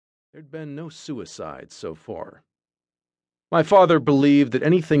There'd been no suicides so far. My father believed that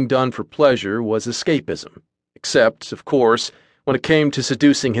anything done for pleasure was escapism, except, of course, when it came to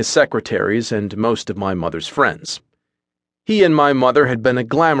seducing his secretaries and most of my mother's friends. He and my mother had been a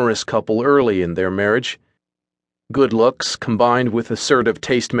glamorous couple early in their marriage. Good looks, combined with assertive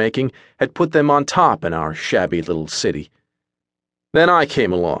taste-making, had put them on top in our shabby little city. Then I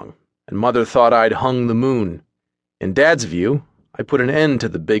came along, and Mother thought I'd hung the moon. In Dad's view, I put an end to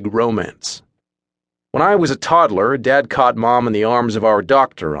the big romance. When I was a toddler, Dad caught Mom in the arms of our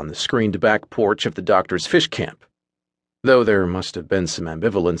doctor on the screened back porch of the doctor's fish camp, though there must have been some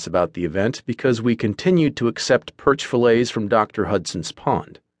ambivalence about the event because we continued to accept perch fillets from Dr. Hudson's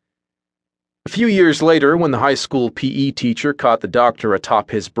pond. A few years later, when the high school PE teacher caught the doctor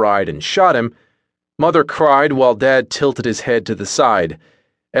atop his bride and shot him, Mother cried while Dad tilted his head to the side,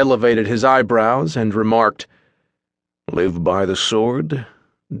 elevated his eyebrows, and remarked, "Live by the sword,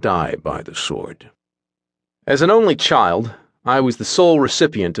 die by the sword." As an only child, I was the sole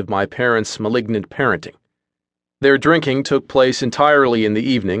recipient of my parents' malignant parenting. Their drinking took place entirely in the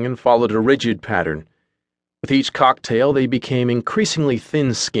evening and followed a rigid pattern. With each cocktail, they became increasingly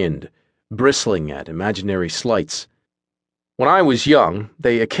thin-skinned, bristling at imaginary slights. When I was young,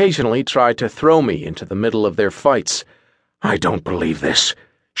 they occasionally tried to throw me into the middle of their fights. "I don't believe this.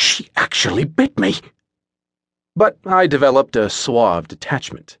 She actually bit me." But I developed a suave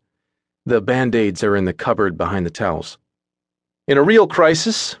detachment. The Band-Aids are in the cupboard behind the towels. In a real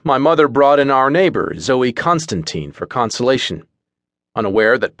crisis, my mother brought in our neighbor, Zoe Constantine, for consolation.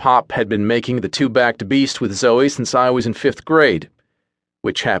 Unaware that Pop had been making the two-backed beast with Zoe since I was in 5th grade,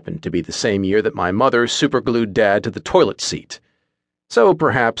 which happened to be the same year that my mother superglued Dad to the toilet seat. So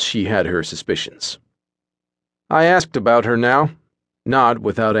perhaps she had her suspicions. I asked about her now, not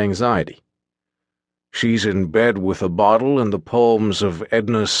without anxiety. "She's in bed with a bottle and the poems of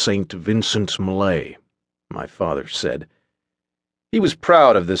Edna St. Vincent Millay," my father said. He was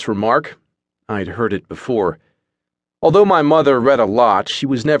proud of this remark. I'd heard it before. Although my mother read a lot, she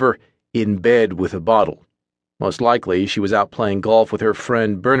was never in bed with a bottle. Most likely, she was out playing golf with her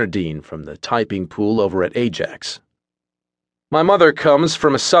friend Bernadine from the typing pool over at Ajax. My mother comes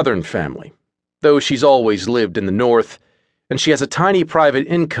from a Southern family, though she's always lived in the North, and she has a tiny private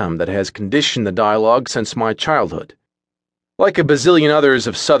income that has conditioned the dialogue since my childhood. Like a bazillion others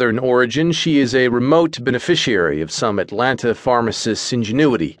of Southern origin, she is a remote beneficiary of some Atlanta pharmacist's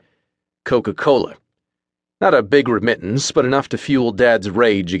ingenuity, Coca-Cola. Not a big remittance, but enough to fuel Dad's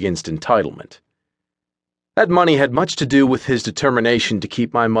rage against entitlement. That money had much to do with his determination to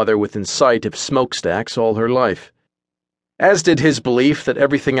keep my mother within sight of smokestacks all her life, as did his belief that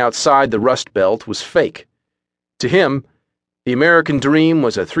everything outside the Rust Belt was fake. To him, the American dream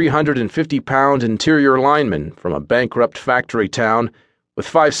was a 350-pound interior lineman from a bankrupt factory town with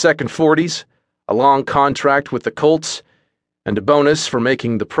 5-second 40s, a long contract with the Colts, and a bonus for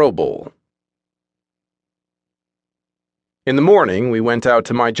making the Pro Bowl. In the morning, we went out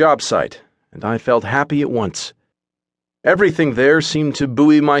to my job site, and I felt happy at once. Everything there seemed to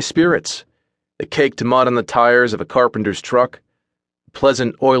buoy my spirits. The caked mud on the tires of a carpenter's truck, the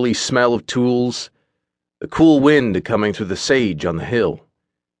pleasant oily smell of tools, the cool wind coming through the sage on the hill,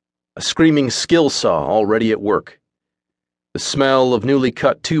 a screaming skill saw already at work, the smell of newly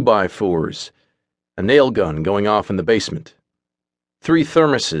cut 2x4s, a nail gun going off in the basement, 3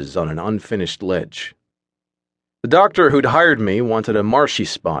 thermoses on an unfinished ledge. The doctor who'd hired me wanted a marshy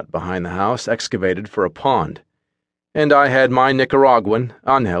spot behind the house excavated for a pond, and I had my Nicaraguan,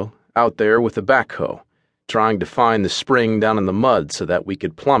 Angel, out there with a backhoe, trying to find the spring down in the mud so that we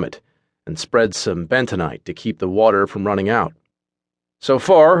could plumb it and spread some bentonite to keep the water from running out. So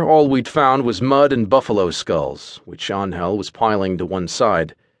far, all we'd found was mud and buffalo skulls, which Angel was piling to one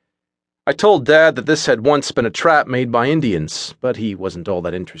side. I told Dad that this had once been a trap made by Indians, but he wasn't all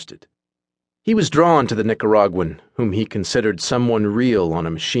that interested. He was drawn to the Nicaraguan, whom he considered someone real on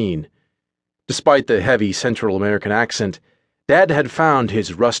a machine. Despite the heavy Central American accent, Dad had found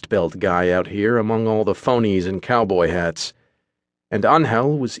his Rust Belt guy out here among all the phonies in cowboy hats, and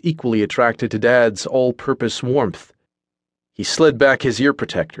Angel was equally attracted to Dad's all-purpose warmth. He slid back his ear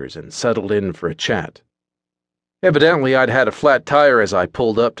protectors and settled in for a chat. Evidently, I'd had a flat tire as I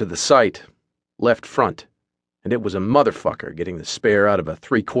pulled up to the site, left front, and it was a motherfucker getting the spare out of a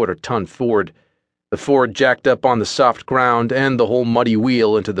 3/4-ton Ford, the Ford jacked up on the soft ground and the whole muddy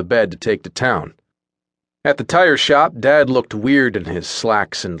wheel into the bed to take to town. At the tire shop, Dad looked weird in his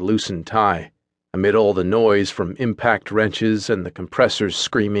slacks and loosened tie, amid all the noise from impact wrenches and the compressors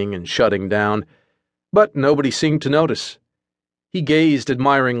screaming and shutting down, but nobody seemed to notice. He gazed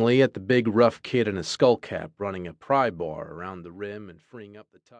admiringly at the big rough kid in a skull cap running a pry bar around the rim and freeing up the tire.